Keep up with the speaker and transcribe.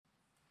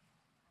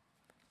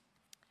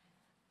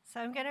So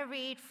I'm going to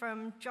read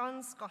from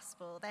John's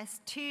Gospel. There's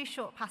two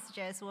short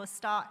passages. We'll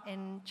start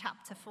in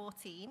chapter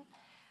 14.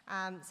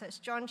 So it's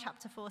John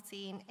chapter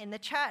 14. In the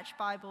church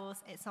Bibles,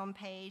 it's on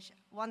page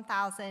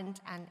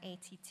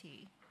 1082.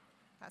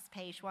 That's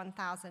page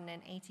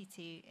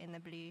 1082 in the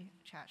blue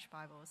church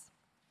Bibles.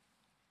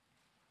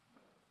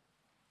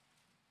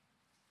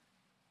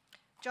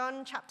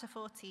 John chapter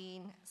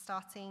 14,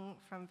 starting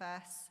from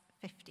verse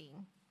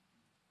 15.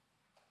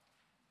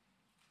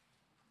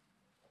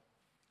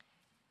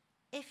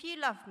 If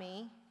you love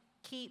me,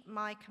 keep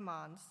my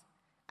commands,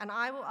 and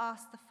I will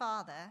ask the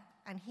Father,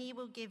 and he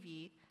will give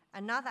you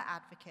another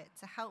advocate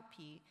to help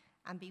you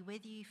and be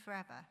with you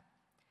forever,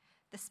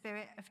 the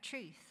Spirit of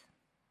truth.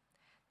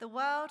 The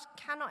world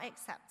cannot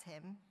accept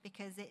him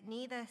because it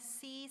neither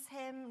sees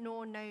him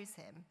nor knows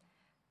him,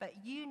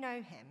 but you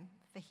know him,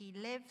 for he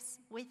lives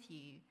with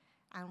you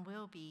and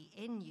will be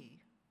in you.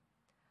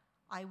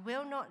 I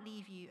will not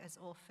leave you as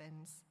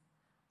orphans.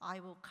 I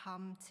will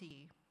come to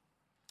you.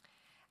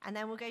 And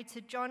then we'll go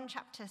to John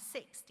chapter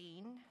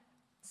 16,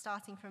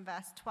 starting from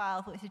verse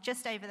 12, which is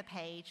just over the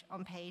page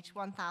on page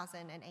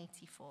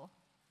 1084.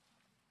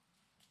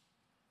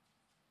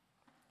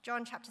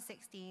 John chapter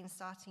 16,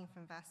 starting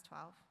from verse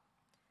 12.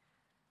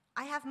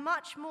 I have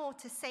much more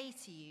to say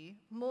to you,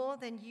 more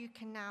than you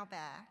can now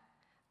bear.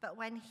 But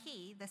when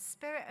he, the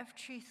Spirit of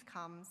truth,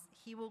 comes,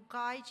 he will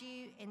guide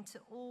you into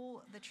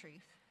all the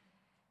truth.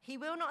 He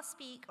will not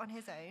speak on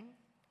his own.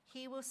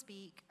 He will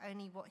speak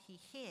only what he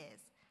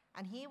hears,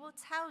 and he will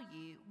tell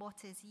you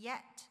what is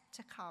yet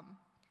to come.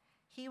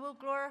 He will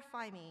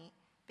glorify me,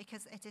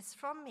 because it is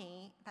from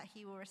me that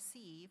he will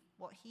receive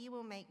what he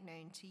will make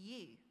known to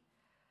you.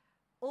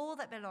 All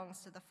that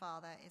belongs to the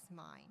Father is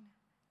mine.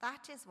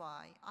 That is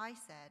why I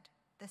said,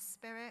 the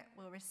Spirit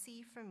will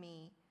receive from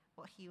me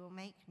what he will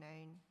make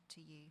known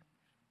to you.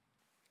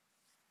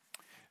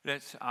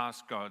 Let's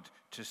ask God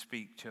to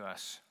speak to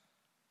us.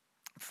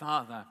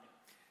 Father,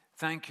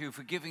 thank you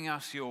for giving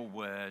us your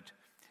word.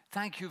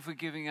 Thank you for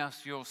giving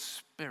us your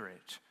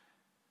Spirit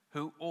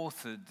who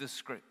authored the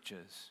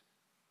scriptures.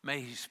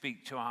 May he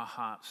speak to our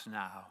hearts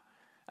now.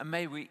 And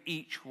may we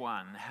each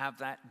one have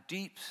that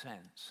deep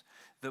sense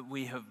that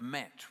we have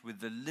met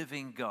with the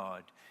living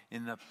God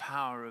in the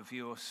power of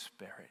your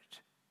Spirit.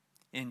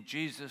 In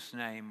Jesus'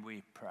 name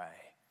we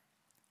pray.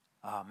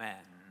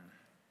 Amen.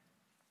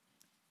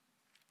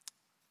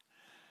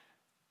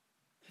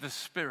 The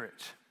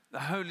Spirit, the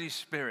Holy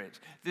Spirit,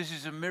 this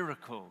is a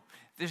miracle.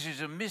 This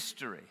is a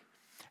mystery.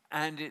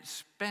 And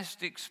it's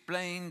best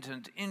explained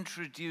and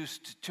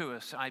introduced to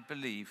us, I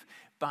believe,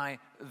 by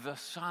the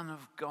Son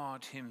of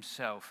God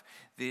himself,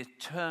 the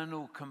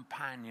eternal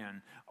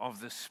companion of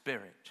the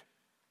Spirit.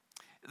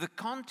 The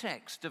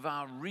context of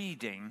our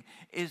reading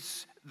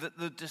is that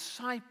the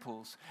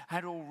disciples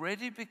had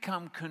already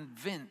become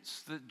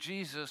convinced that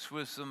Jesus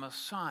was the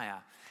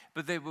Messiah,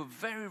 but they were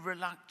very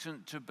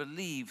reluctant to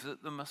believe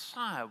that the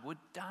Messiah would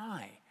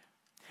die.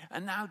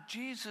 And now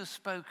Jesus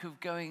spoke of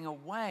going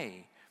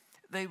away.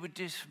 They were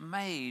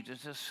dismayed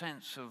at a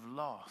sense of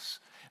loss.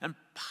 And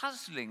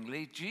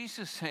puzzlingly,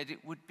 Jesus said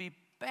it would be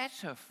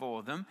better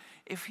for them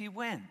if he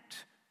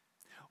went.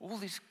 All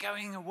this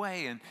going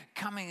away and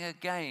coming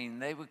again,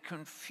 they were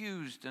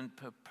confused and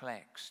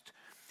perplexed.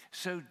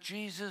 So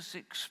Jesus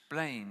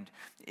explained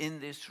in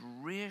this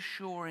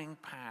reassuring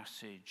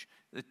passage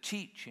the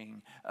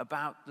teaching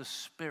about the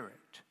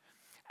Spirit.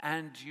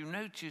 And you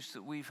notice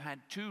that we've had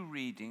two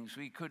readings.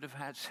 We could have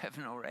had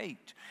 7 or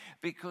 8,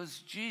 because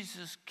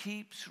Jesus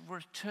keeps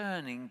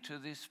returning to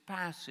this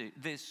passage,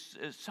 this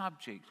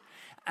subject.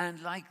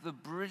 And like the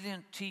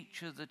brilliant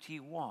teacher that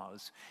he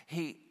was,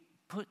 he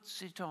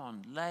puts it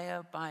on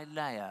layer by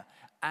layer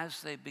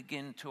as they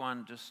begin to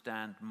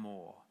understand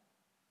more.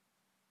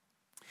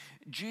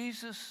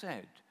 Jesus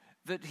said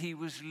that he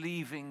was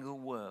leaving the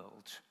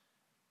world,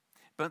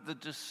 but the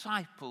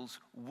disciples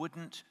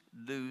wouldn't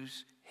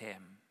lose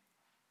him.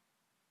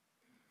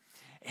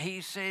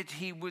 He said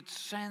he would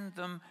send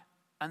them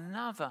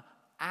another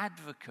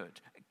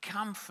advocate, a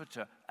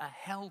comforter, a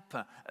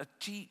helper, a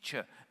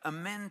teacher, a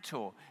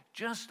mentor,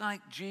 just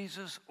like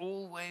Jesus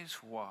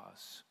always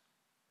was.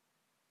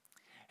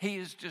 He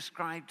is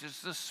described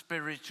as the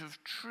Spirit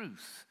of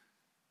truth,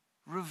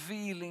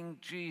 revealing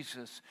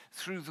Jesus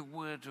through the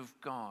Word of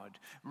God,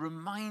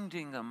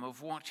 reminding them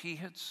of what he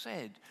had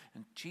said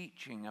and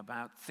teaching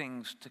about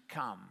things to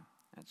come.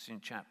 That's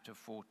in chapter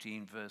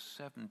 14, verse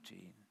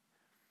 17.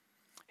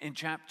 In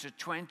chapter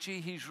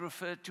 20, he's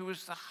referred to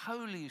as the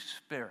Holy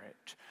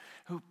Spirit,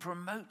 who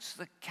promotes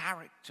the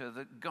character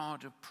that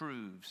God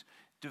approves,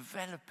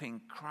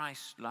 developing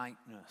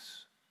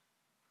Christ-likeness.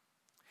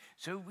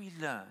 So we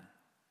learn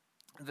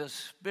the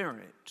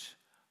Spirit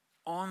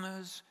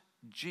honors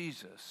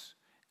Jesus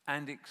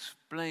and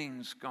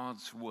explains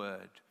God's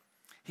word.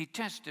 He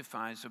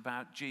testifies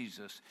about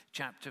Jesus,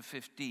 chapter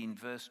 15,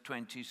 verse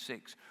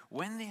 26.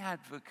 When the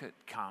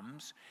advocate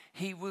comes,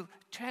 he will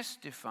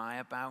testify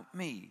about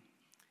me.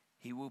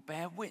 He will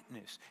bear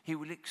witness. He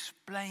will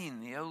explain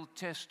the Old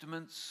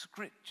Testament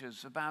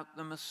scriptures about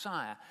the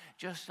Messiah,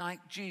 just like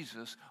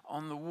Jesus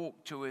on the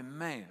walk to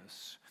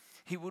Emmaus.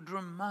 He would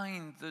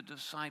remind the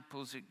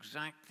disciples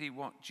exactly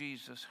what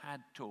Jesus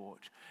had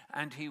taught,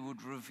 and he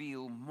would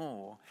reveal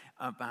more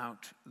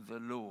about the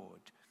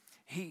Lord.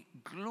 He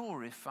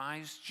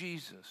glorifies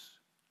Jesus.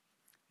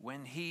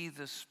 When he,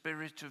 the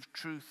Spirit of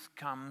truth,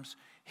 comes,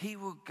 he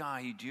will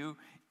guide you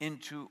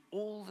into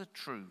all the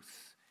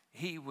truth.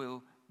 He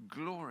will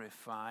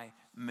glorify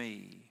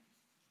me.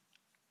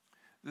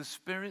 The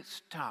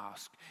Spirit's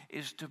task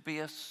is to be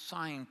a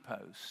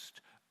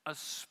signpost, a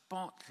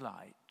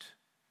spotlight,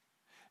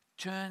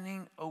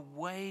 turning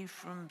away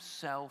from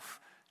self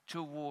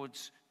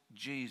towards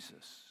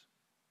Jesus.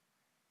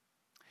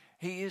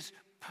 He is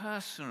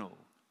personal,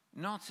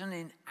 not an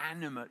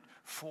inanimate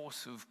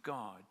force of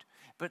God,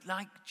 but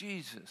like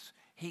Jesus,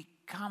 he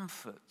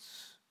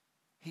comforts,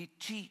 he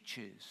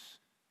teaches,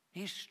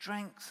 he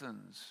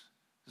strengthens.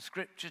 The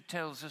scripture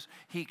tells us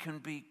he can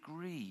be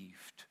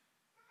grieved.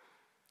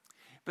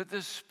 But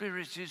the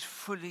Spirit is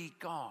fully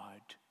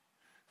God,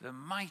 the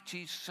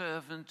mighty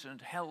servant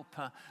and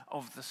helper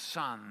of the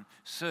Son,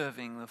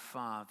 serving the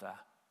Father.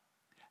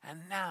 And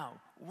now,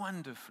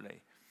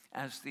 wonderfully,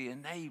 as the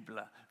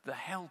enabler, the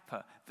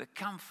helper, the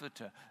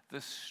comforter,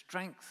 the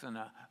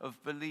strengthener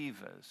of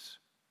believers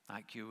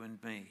like you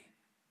and me.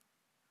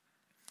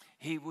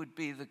 He would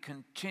be the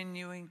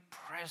continuing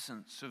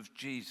presence of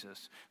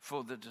Jesus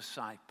for the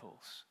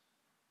disciples.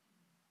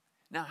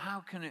 Now, how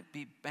can it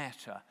be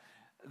better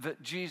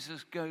that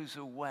Jesus goes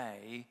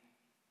away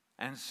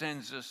and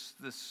sends us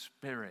the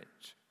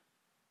Spirit?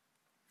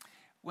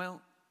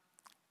 Well,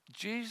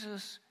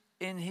 Jesus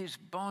in his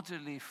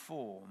bodily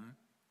form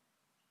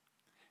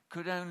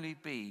could only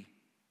be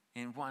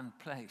in one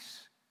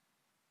place.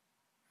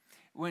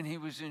 When he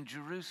was in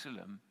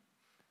Jerusalem,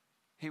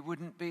 he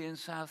wouldn't be in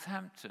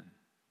Southampton.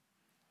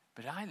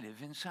 But I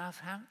live in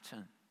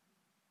Southampton.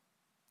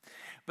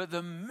 But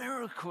the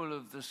miracle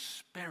of the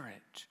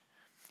Spirit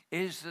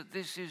is that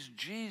this is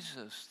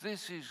Jesus,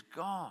 this is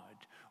God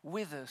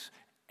with us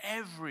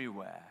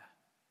everywhere,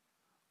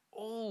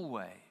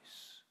 always.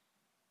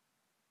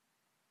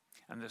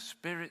 And the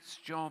Spirit's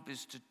job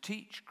is to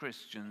teach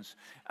Christians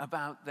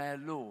about their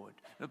Lord.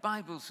 The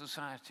Bible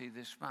Society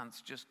this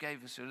month just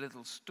gave us a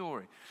little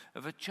story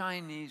of a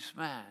Chinese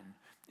man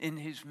in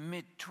his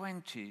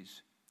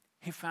mid-20s.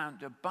 He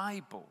found a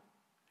Bible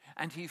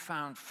and he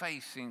found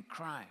faith in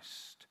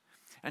Christ.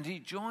 And he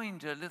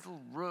joined a little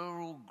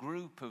rural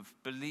group of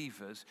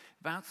believers,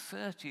 about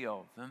 30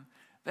 of them.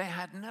 They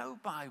had no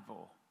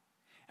Bible.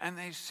 And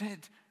they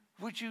said,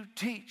 "Would you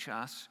teach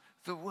us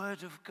the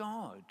Word of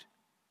God?"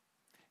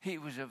 He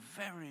was a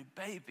very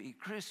baby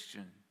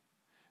Christian,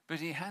 but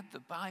he had the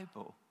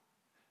Bible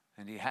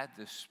and he had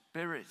the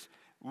Spirit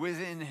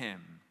within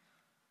him.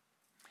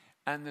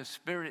 And the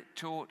Spirit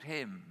taught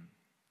him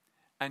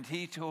and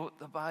he taught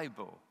the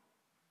Bible.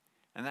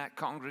 And that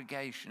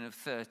congregation of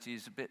 30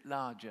 is a bit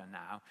larger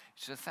now.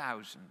 It's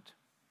 1,000.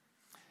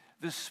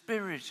 The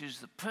Spirit is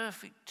the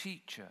perfect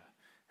teacher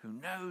who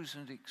knows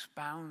and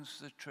expounds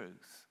the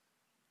truth.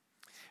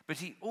 But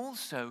he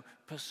also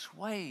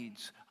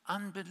persuades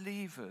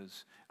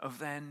unbelievers of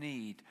their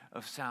need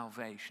of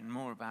salvation.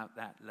 More about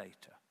that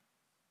later.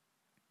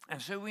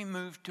 And so we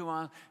move to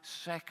our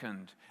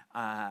second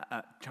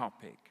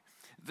topic.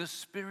 The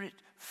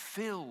Spirit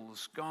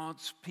fills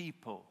God's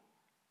people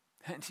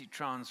and he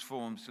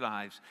transforms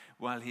lives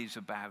while he's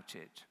about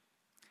it.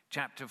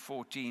 Chapter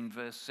 14,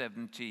 verse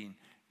 17.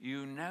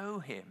 "You know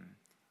him,"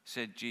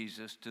 said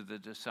Jesus to the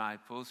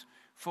disciples,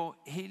 "for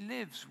he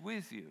lives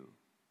with you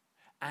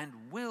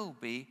and will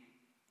be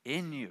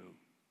in you."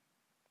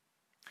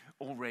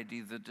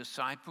 Already the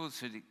disciples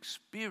had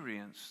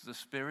experienced the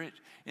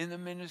Spirit in the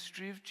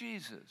ministry of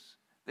Jesus.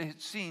 They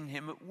had seen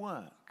him at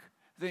work.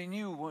 They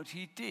knew what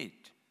he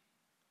did.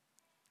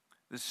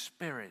 The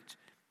Spirit,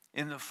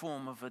 in the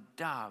form of a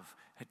dove,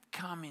 had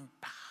come in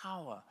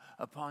power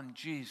upon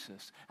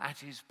Jesus at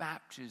his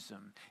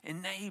baptism,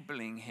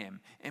 enabling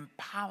him,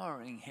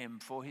 empowering him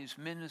for his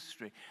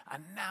ministry.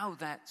 And now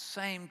that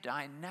same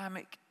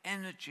dynamic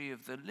energy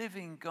of the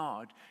living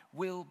God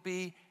will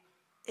be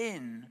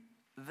in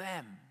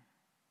them,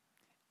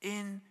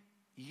 in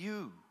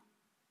you.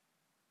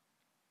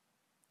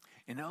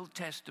 In Old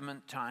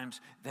Testament times,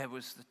 there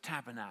was the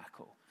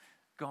tabernacle,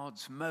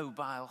 God's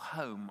mobile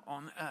home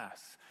on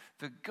earth,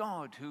 the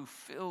God who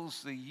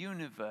fills the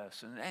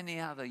universe and any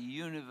other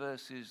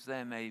universes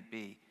there may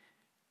be,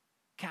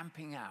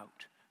 camping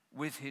out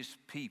with his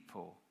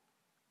people.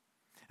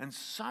 And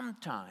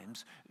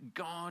sometimes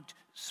God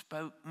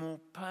spoke more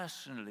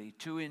personally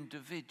to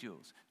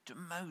individuals, to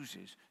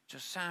Moses, to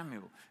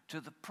Samuel,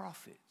 to the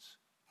prophets.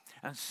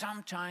 And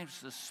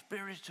sometimes the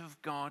Spirit of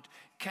God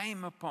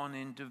came upon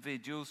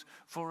individuals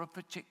for a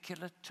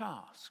particular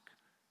task.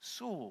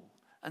 Saul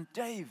and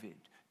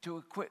David to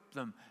equip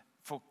them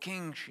for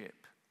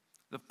kingship,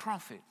 the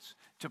prophets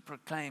to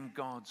proclaim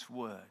God's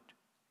word.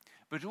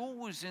 But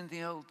always in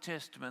the Old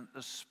Testament,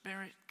 the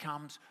Spirit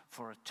comes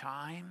for a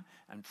time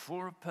and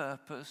for a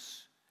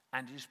purpose,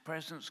 and his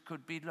presence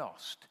could be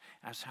lost,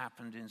 as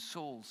happened in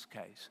Saul's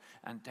case,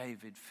 and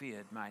David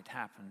feared might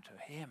happen to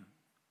him.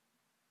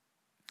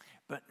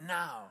 But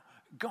now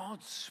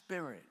God's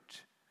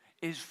Spirit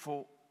is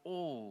for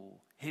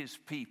all his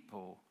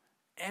people,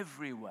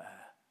 everywhere,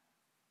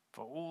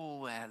 for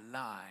all their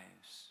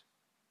lives.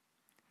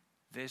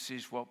 This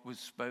is what was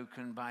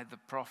spoken by the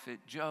prophet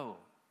Joel,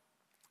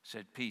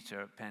 said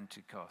Peter at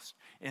Pentecost.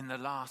 In the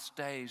last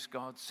days,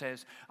 God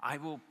says, I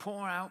will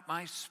pour out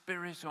my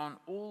Spirit on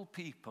all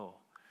people,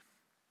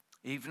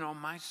 even on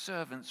my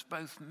servants,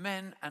 both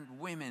men and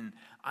women.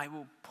 I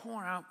will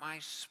pour out my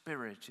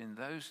Spirit in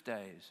those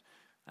days,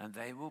 and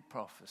they will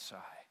prophesy.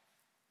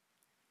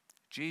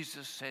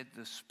 Jesus said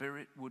the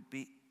Spirit would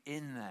be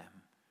in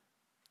them,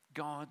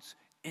 God's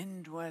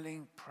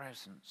indwelling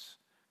presence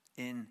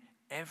in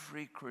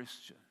every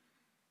Christian.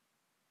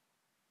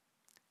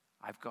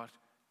 I've got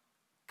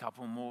a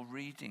couple more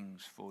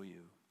readings for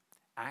you.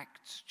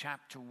 Acts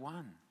chapter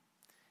 1,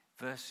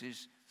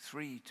 verses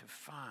 3 to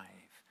 5.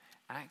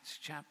 Acts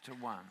chapter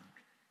 1.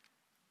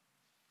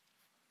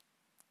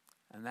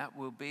 And that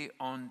will be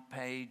on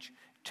page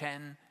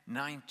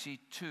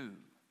 1092.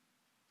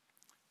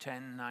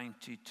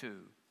 1092.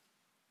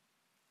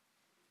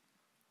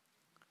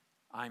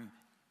 I'm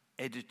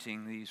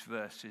editing these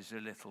verses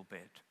a little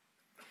bit.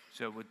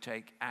 So we'll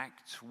take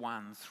Acts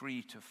 1,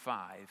 3 to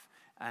 5,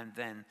 and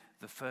then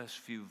the first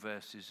few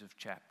verses of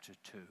chapter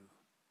 2.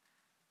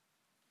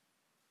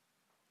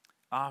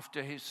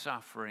 After his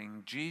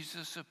suffering,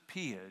 Jesus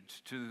appeared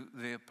to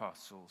the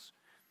apostles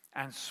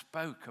and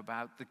spoke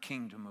about the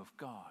kingdom of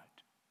God.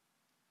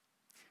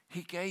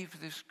 He gave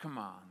this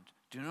command: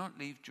 do not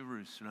leave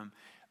Jerusalem,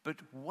 but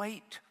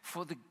wait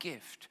for the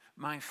gift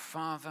my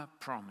Father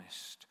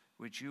promised,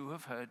 which you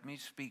have heard me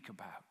speak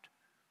about.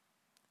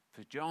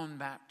 For John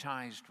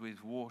baptized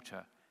with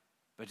water,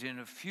 but in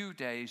a few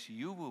days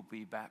you will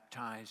be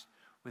baptized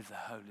with the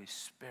Holy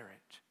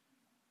Spirit.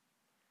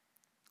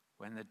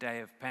 When the day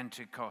of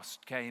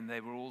Pentecost came,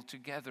 they were all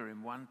together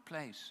in one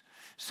place.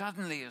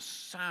 Suddenly a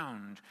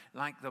sound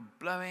like the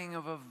blowing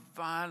of a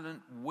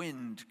violent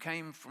wind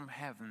came from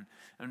heaven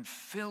and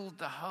filled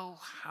the whole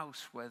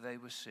house where they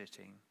were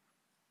sitting.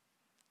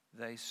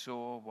 They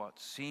saw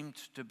what seemed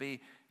to be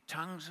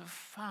tongues of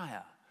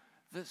fire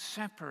that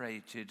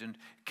separated and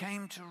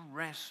came to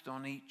rest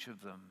on each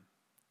of them.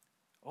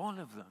 All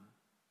of them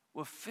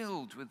were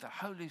filled with the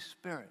Holy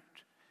Spirit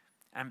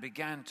and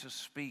began to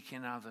speak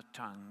in other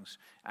tongues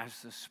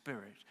as the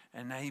Spirit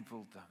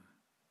enabled them.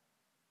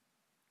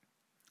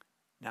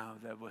 Now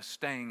there were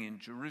staying in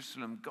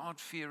Jerusalem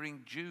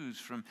God-fearing Jews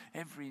from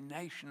every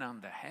nation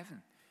under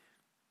heaven.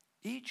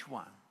 Each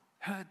one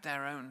heard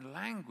their own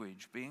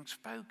language being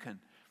spoken.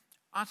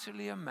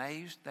 Utterly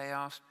amazed, they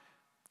asked,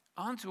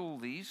 aren't all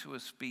these who are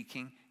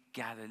speaking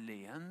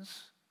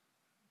Galileans?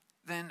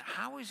 Then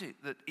how is it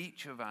that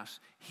each of us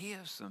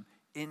hears them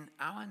in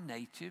our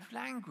native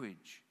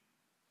language?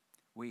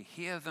 We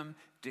hear them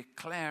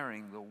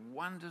declaring the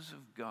wonders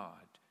of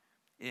God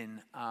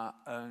in our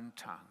own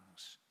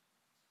tongues.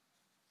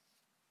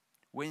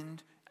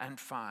 Wind and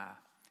fire,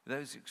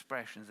 those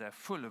expressions, they're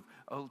full of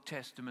Old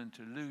Testament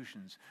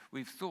allusions.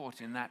 We've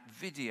thought in that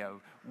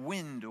video,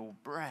 wind or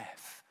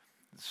breath,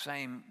 the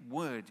same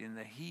word in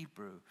the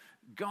Hebrew.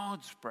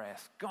 God's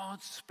breath,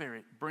 God's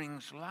Spirit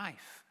brings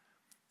life.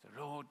 The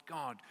Lord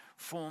God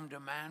formed a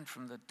man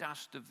from the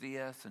dust of the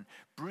earth and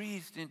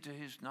breathed into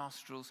his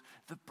nostrils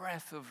the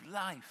breath of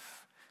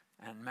life,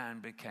 and man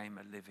became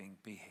a living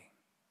being.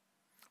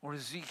 Or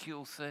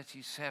Ezekiel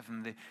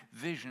 37, the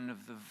vision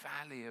of the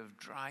valley of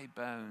dry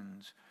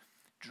bones.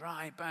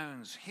 Dry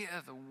bones,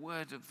 hear the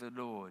word of the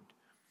Lord.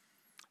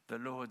 The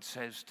Lord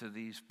says to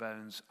these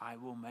bones, I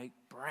will make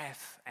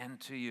breath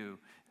enter you,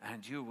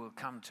 and you will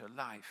come to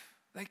life.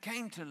 They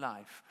came to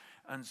life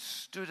and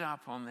stood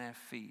up on their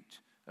feet,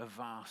 a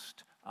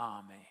vast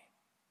army.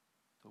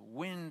 The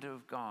wind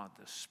of God,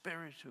 the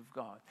Spirit of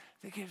God,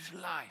 that gives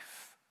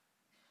life.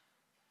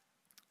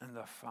 And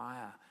the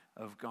fire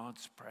of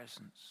God's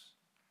presence.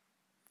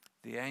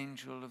 The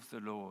angel of the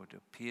Lord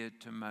appeared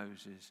to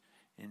Moses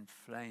in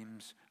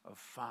flames of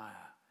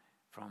fire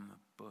from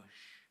the bush.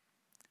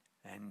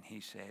 And he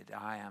said,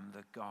 I am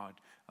the God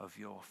of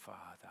your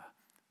father.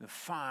 The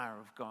fire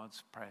of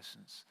God's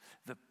presence,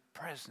 the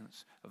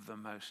presence of the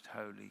most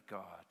holy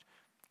God.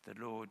 The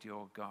Lord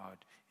your God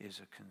is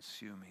a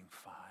consuming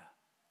fire.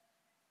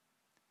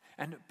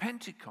 And at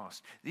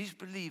Pentecost, these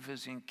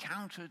believers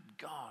encountered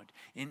God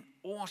in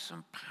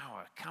awesome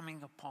power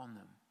coming upon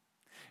them.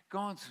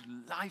 God's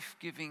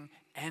life-giving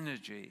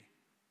energy,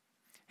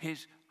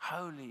 his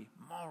holy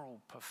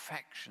moral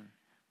perfection,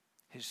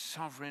 his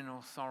sovereign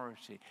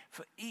authority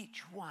for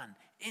each one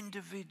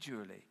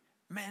individually,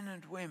 men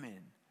and women,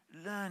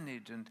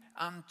 learned and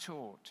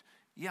untaught,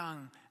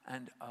 young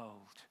and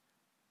old.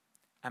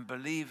 And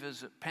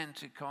believers at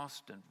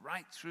Pentecost and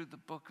right through the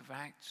book of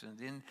Acts and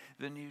in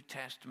the New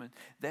Testament,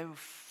 they were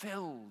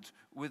filled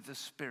with the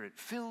Spirit,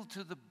 filled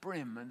to the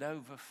brim and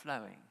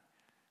overflowing.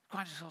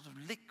 Quite a sort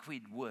of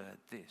liquid word,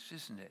 this,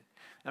 isn't it?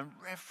 And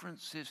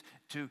references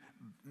to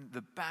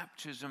the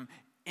baptism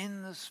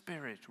in the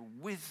Spirit,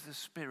 with the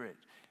Spirit,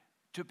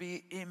 to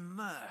be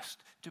immersed,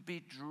 to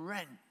be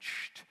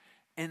drenched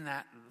in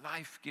that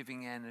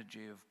life-giving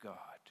energy of God.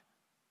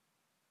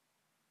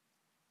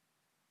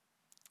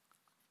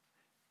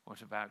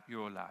 What about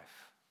your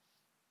life?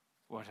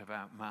 What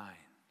about mine?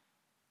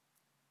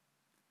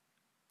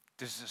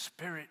 Does the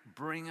Spirit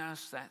bring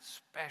us that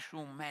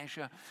special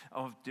measure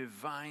of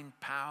divine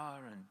power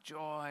and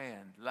joy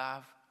and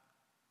love?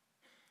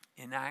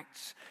 In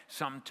Acts,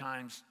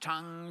 sometimes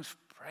tongues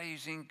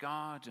praising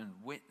God and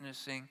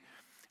witnessing.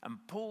 And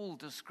Paul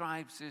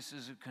describes this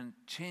as a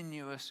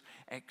continuous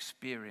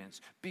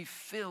experience. Be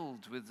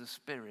filled with the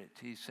Spirit,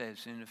 he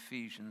says in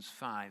Ephesians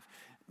 5.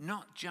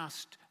 Not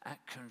just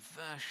at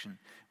conversion,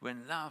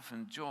 when love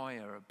and joy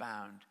are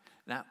abound.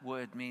 That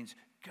word means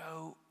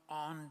go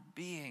on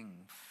being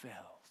filled.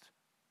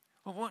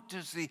 Well, what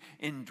does the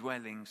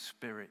indwelling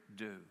Spirit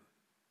do?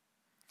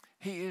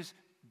 He is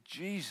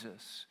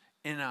Jesus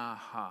in our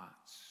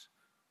hearts,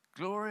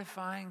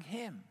 glorifying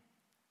him,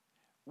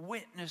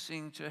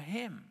 witnessing to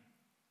him,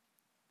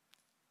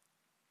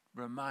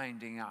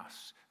 reminding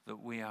us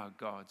that we are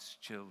God's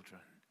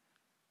children.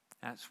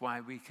 That's why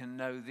we can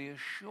know the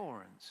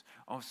assurance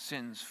of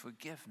sins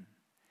forgiven.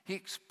 He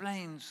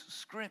explains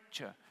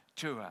Scripture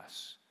to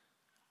us,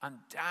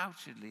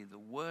 undoubtedly the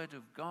Word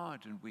of God,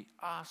 and we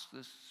ask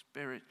the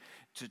Spirit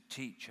to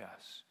teach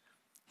us.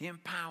 He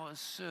empowers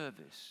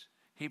service.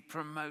 He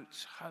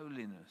promotes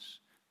holiness,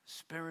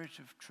 Spirit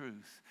of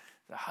truth.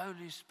 The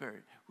Holy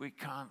Spirit, we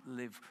can't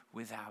live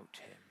without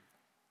him.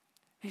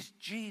 He's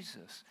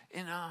Jesus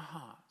in our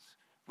hearts.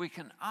 We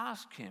can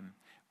ask him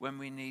when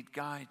we need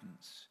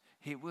guidance.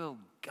 He will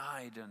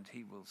guide and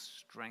he will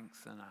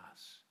strengthen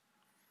us.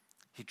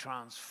 He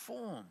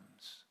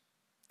transforms.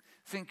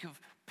 Think of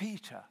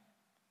Peter,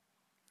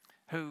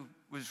 who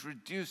was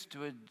reduced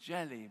to a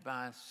jelly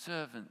by a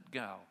servant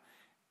girl,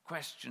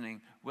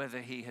 questioning whether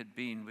he had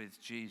been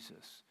with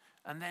Jesus,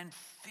 and then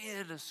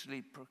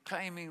fearlessly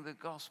proclaiming the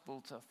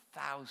gospel to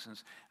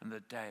thousands on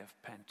the day of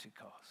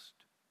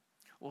Pentecost.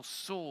 Or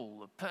Saul,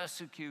 the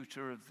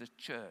persecutor of the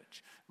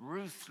church,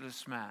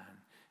 ruthless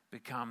man,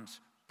 becomes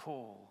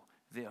Paul,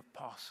 the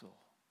apostle.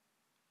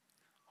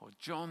 Or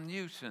John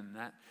Newton,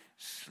 that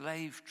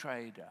slave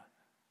trader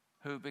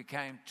who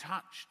became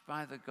touched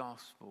by the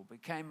gospel,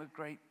 became a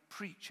great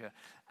preacher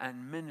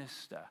and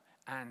minister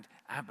and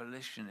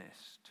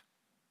abolitionist.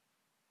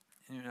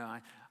 You know,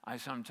 I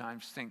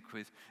sometimes think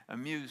with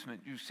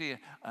amusement, you see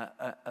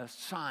a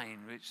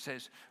sign which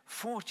says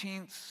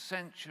 14th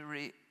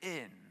century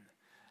inn.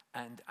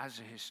 And as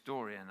a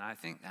historian, I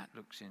think that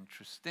looks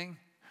interesting.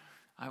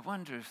 I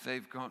wonder if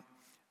they've got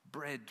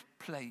bread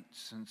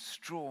plates and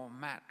straw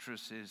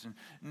mattresses and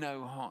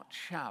no hot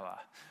shower.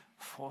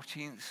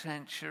 14th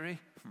century?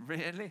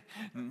 Really?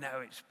 No,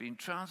 it's been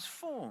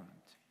transformed.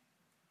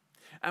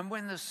 And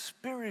when the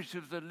Spirit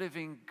of the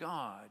living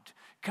God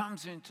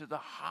comes into the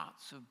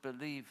hearts of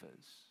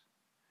believers,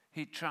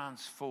 he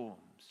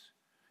transforms.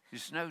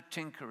 It's no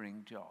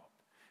tinkering job.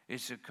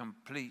 It's a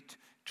complete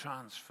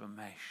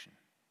transformation.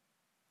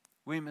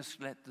 We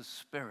must let the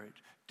Spirit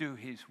do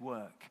his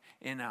work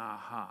in our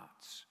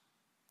hearts.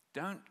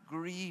 Don't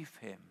grieve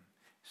him,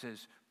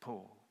 says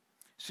Paul.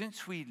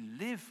 Since we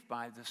live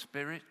by the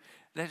Spirit,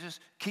 let us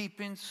keep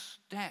in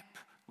step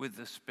with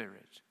the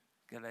Spirit,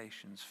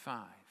 Galatians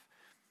 5.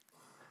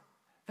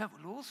 That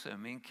will also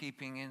mean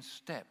keeping in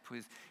step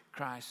with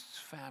Christ's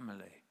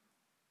family.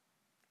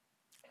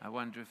 I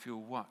wonder if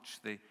you'll watch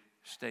the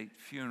state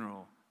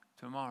funeral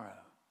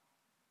tomorrow.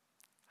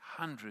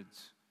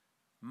 Hundreds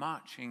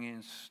marching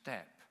in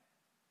step.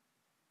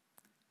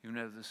 You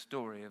know the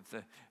story of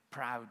the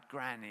proud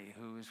granny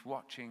who was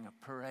watching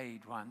a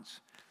parade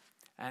once,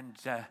 and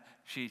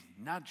she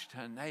nudged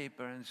her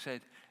neighbor and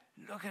said,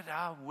 "Look at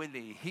our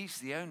Willie, he's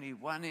the only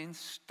one in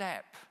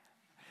step."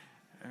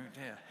 Oh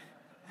dear.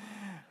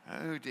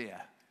 Oh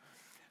dear.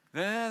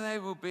 There they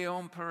will be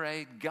on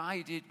parade,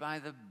 guided by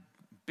the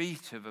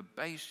beat of a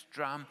bass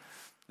drum,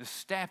 the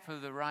step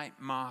of the right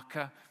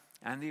marker,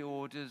 and the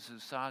orders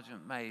of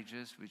sergeant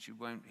majors, which you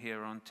won't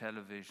hear on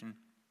television.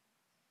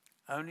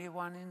 Only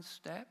one in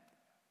step?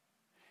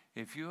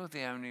 If you're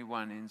the only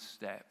one in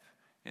step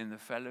in the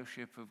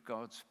fellowship of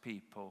God's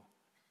people,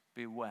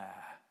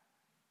 beware.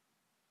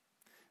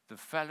 The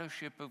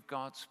fellowship of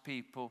God's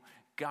people,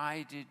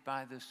 guided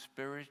by the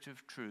Spirit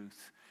of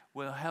truth,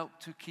 will help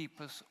to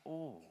keep us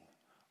all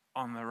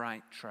on the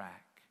right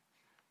track.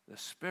 The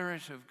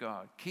Spirit of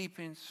God, keep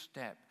in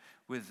step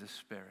with the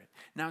Spirit.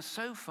 Now,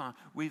 so far,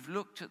 we've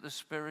looked at the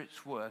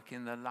Spirit's work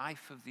in the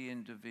life of the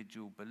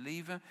individual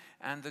believer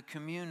and the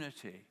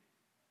community.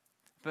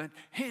 But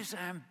his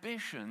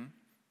ambition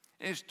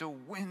is to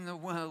win the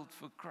world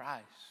for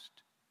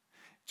Christ,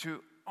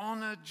 to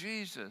honor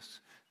Jesus,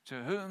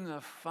 to whom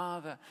the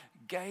Father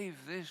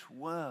gave this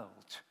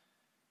world.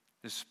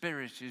 The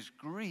Spirit is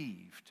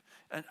grieved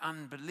at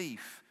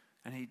unbelief,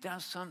 and he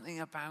does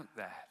something about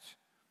that.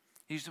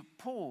 He's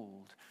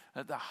appalled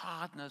at the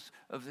hardness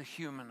of the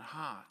human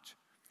heart,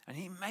 and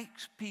he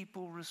makes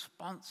people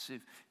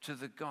responsive to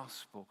the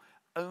gospel.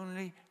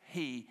 Only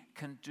he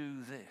can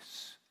do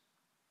this.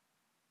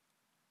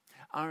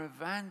 Our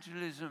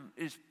evangelism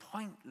is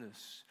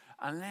pointless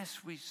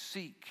unless we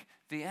seek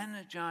the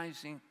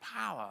energizing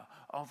power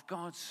of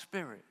God's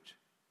Spirit.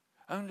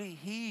 Only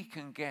he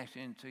can get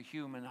into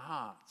human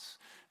hearts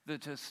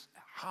that are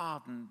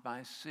hardened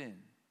by sin.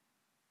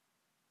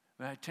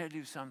 When I tell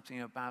you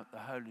something about the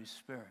Holy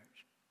Spirit,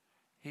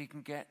 he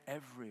can get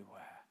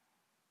everywhere.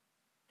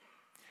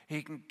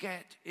 He can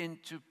get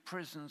into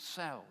prison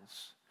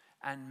cells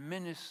and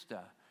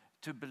minister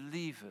to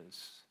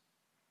believers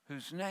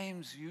whose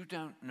names you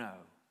don't know,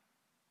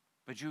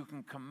 but you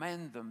can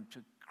commend them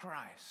to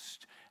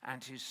Christ,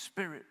 and his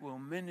Spirit will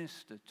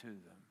minister to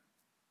them.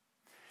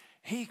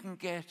 He can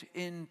get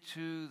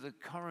into the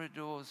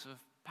corridors of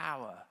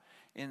power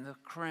in the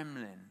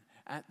Kremlin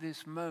at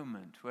this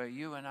moment where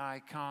you and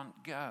I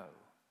can't go.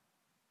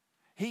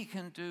 He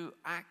can do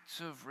acts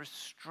of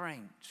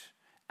restraint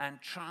and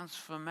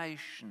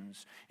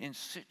transformations in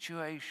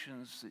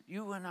situations that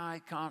you and I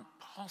can't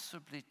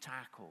possibly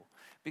tackle,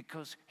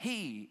 because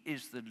he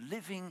is the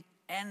living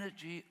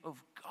energy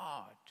of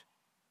God,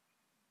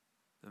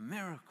 the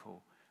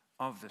miracle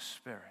of the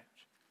Spirit.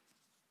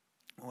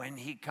 When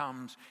he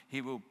comes,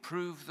 he will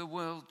prove the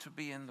world to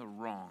be in the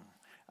wrong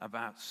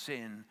about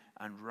sin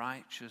and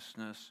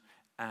righteousness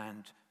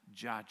and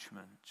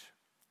judgment.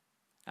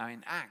 Now,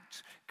 in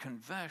Acts,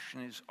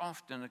 conversion is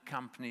often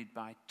accompanied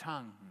by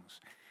tongues,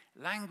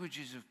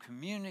 languages of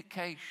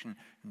communication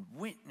and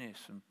witness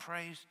and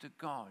praise to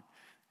God.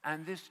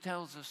 And this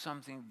tells us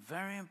something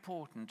very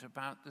important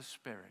about the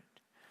Spirit.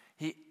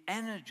 He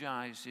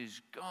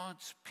energizes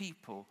God's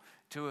people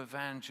to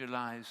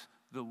evangelize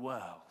the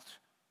world.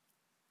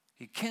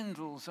 He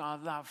kindles our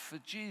love for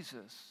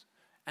Jesus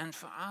and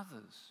for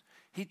others.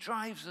 He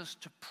drives us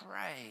to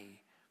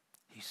pray.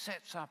 He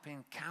sets up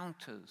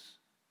encounters.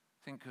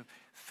 Think of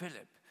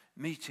Philip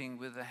meeting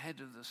with the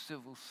head of the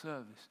civil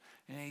service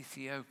in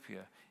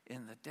Ethiopia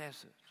in the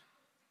desert.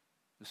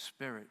 The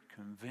Spirit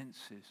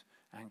convinces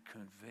and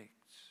convicts.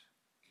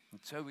 And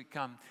so we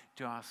come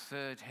to our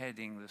third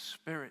heading. The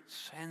Spirit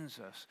sends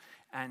us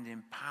and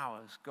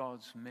empowers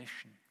God's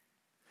mission.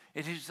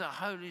 It is the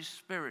Holy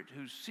Spirit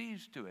who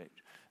sees to it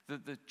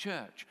that the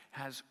church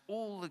has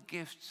all the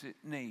gifts it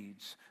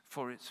needs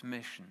for its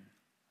mission.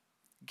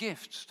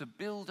 Gifts to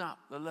build up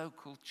the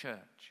local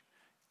church.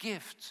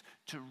 Gifts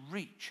to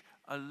reach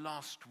a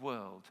lost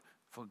world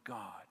for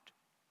God.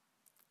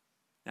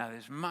 Now,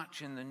 there's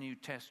much in the New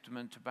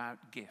Testament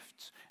about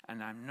gifts,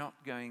 and I'm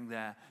not going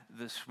there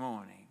this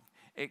morning,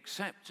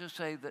 except to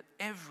say that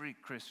every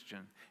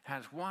Christian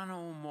has one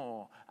or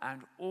more,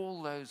 and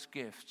all those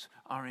gifts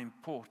are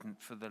important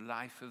for the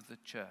life of the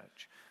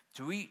church.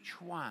 To each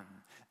one,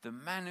 the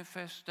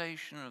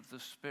manifestation of the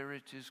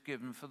Spirit is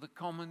given for the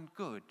common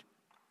good.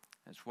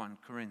 That's 1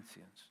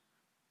 Corinthians.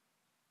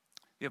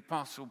 The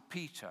Apostle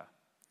Peter,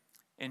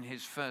 in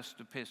his first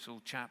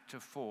epistle, chapter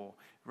 4,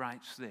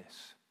 writes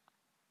this: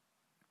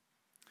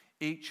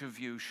 each of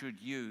you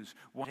should use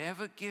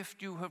whatever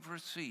gift you have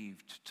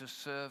received to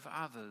serve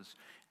others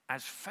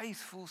as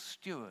faithful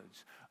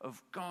stewards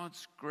of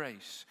God's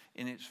grace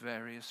in its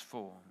various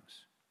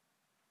forms.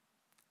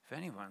 If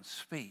anyone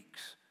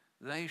speaks,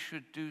 they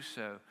should do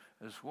so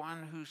as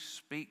one who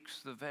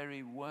speaks the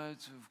very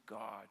words of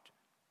God.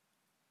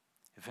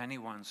 If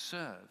anyone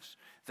serves,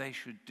 they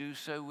should do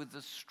so with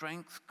the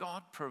strength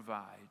God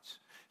provides,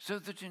 so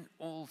that in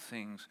all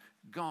things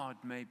God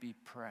may be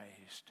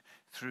praised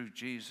through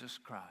Jesus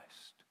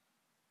Christ.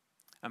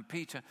 And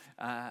Peter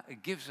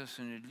gives us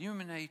an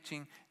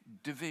illuminating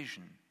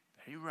division,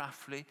 very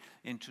roughly,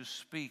 into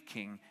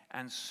speaking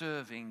and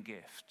serving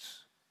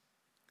gifts,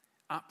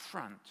 up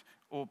front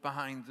or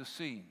behind the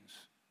scenes.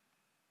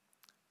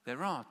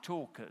 There are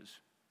talkers,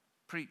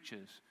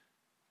 preachers,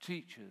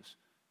 teachers,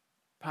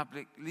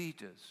 public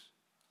leaders.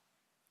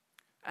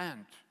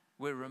 And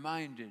we're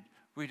reminded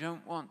we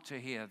don't want to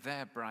hear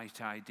their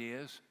bright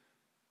ideas,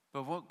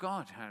 but what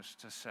God has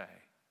to say.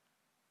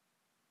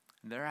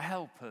 And there are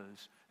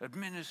helpers,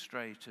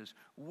 administrators,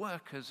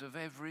 workers of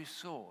every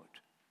sort.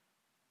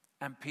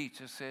 And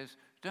Peter says,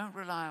 don't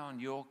rely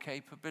on your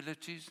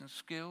capabilities and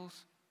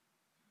skills.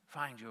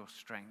 Find your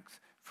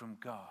strength from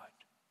God.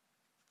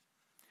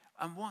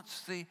 And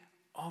what's the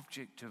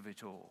object of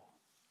it all?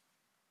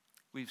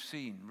 We've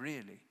seen,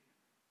 really,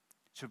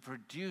 to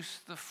produce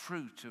the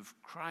fruit of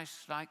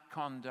Christ-like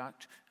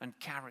conduct and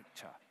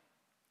character,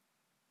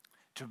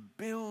 to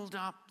build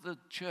up the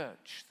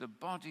church, the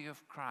body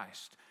of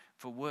Christ,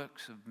 for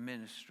works of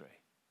ministry,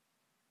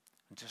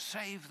 and to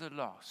save the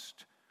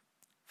lost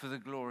for the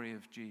glory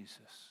of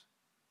Jesus.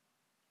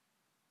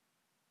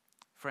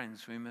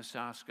 Friends, we must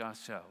ask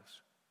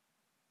ourselves,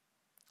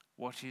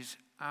 what is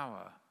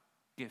our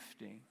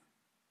gifting?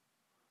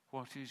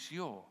 What is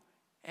your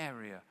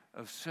area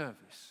of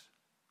service?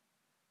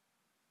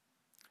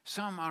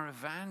 Some are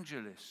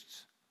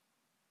evangelists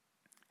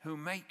who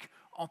make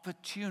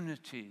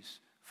opportunities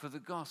for the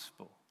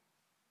gospel.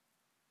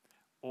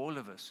 All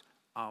of us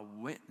are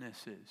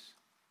witnesses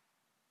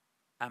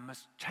and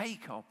must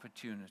take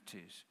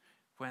opportunities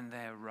when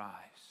they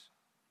arise.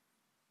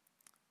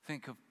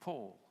 Think of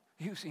Paul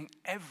using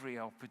every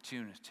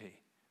opportunity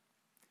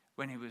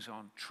when he was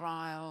on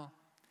trial,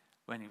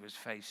 when he was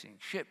facing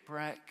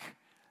shipwreck,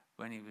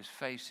 when he was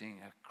facing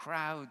a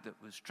crowd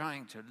that was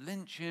trying to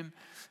lynch him.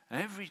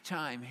 Every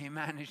time he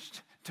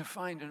managed to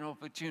find an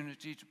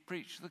opportunity to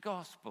preach the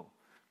gospel.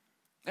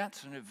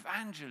 That's an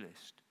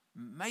evangelist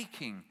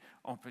making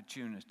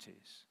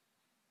opportunities.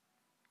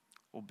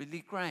 Or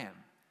Billy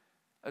Graham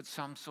at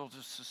some sort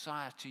of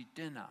society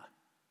dinner.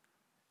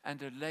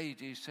 And a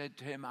lady said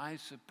to him, "I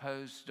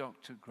suppose,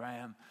 Dr.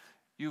 Graham,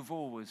 you've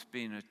always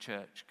been a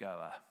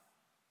churchgoer."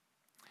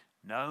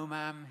 "No,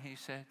 ma'am," he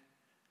said.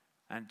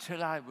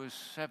 "Until I was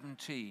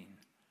 17,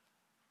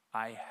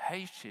 I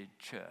hated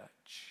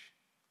church."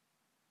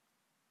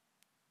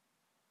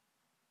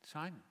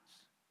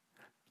 Silence.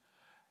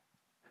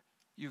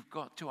 You've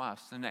got to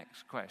ask the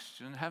next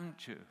question,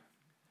 haven't you?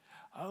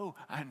 "Oh,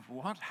 and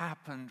what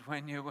happened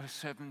when you were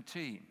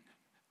 17?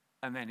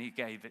 And then he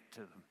gave it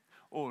to them,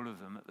 all of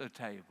them at the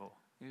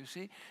table. You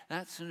see,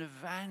 that's an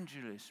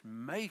evangelist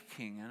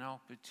making an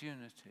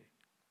opportunity.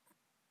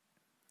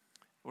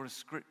 Or a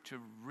scripture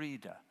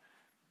reader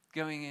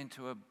going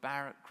into a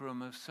barrack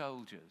room of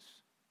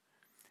soldiers.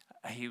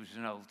 He was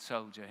an old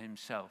soldier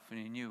himself, and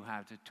he knew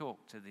how to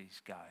talk to these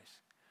guys.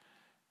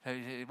 So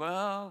he said,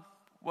 "Well,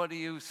 what are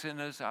you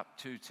sinners up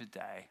to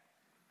today?"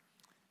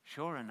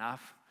 Sure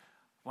enough,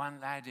 one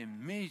lad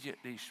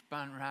immediately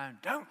spun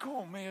round. "Don't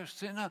call me a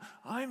sinner.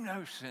 I'm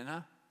no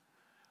sinner."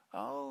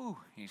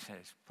 "Oh," he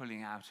says,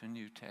 pulling out a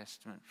New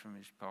Testament from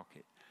his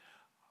pocket.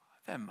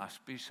 "There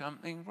must be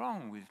something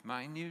wrong with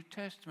my New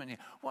Testament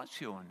here. What's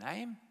your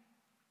name?"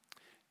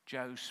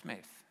 "Joe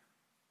Smith."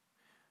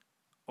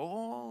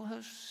 "All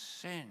has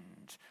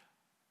sinned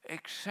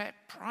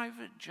except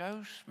Private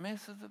Joe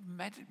Smith of the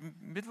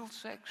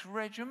Middlesex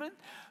Regiment?"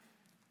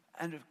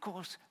 And of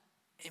course,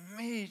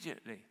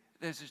 immediately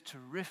there's a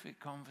terrific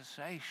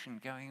conversation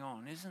going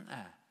on, isn't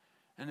there?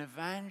 An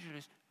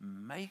evangelist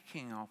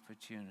making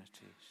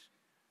opportunities.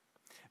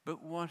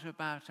 But what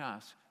about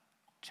us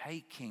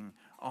taking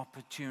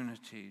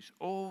opportunities?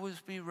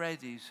 Always be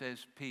ready,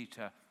 says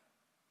Peter,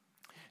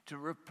 to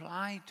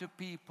reply to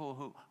people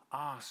who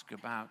ask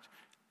about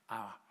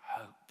our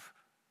hope.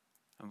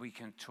 And we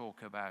can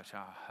talk about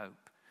our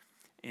hope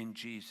in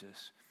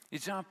Jesus.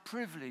 It's our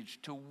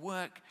privilege to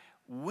work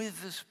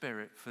with the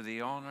Spirit for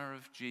the honor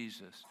of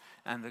Jesus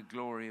and the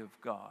glory of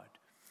God.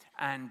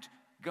 And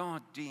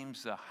God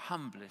deems the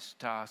humblest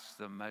tasks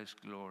the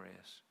most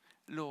glorious.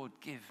 Lord,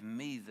 give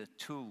me the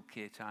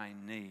toolkit I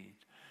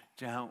need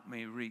to help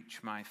me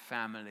reach my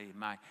family,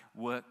 my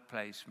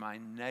workplace, my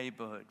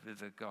neighborhood with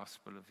the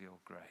gospel of your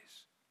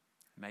grace.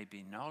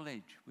 Maybe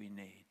knowledge we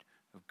need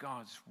of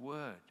God's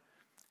word,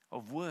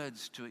 of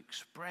words to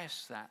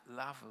express that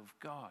love of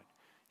God.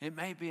 It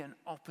may be an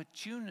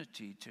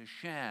opportunity to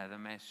share the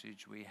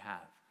message we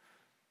have.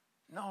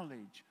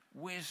 Knowledge,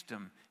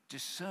 wisdom,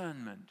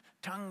 discernment,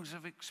 tongues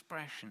of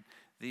expression,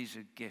 these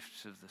are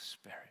gifts of the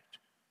Spirit.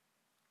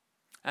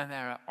 And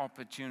there are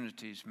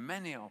opportunities,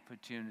 many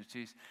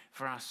opportunities,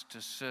 for us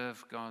to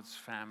serve God's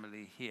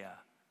family here,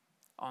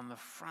 on the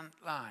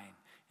front line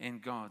in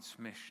God's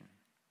mission.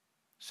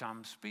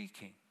 Some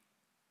speaking,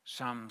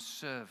 some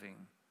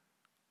serving,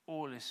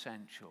 all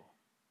essential.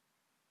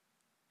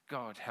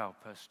 God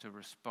help us to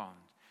respond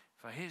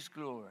for his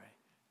glory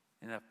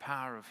in the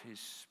power of his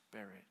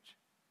Spirit.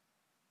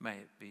 May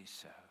it be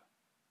so.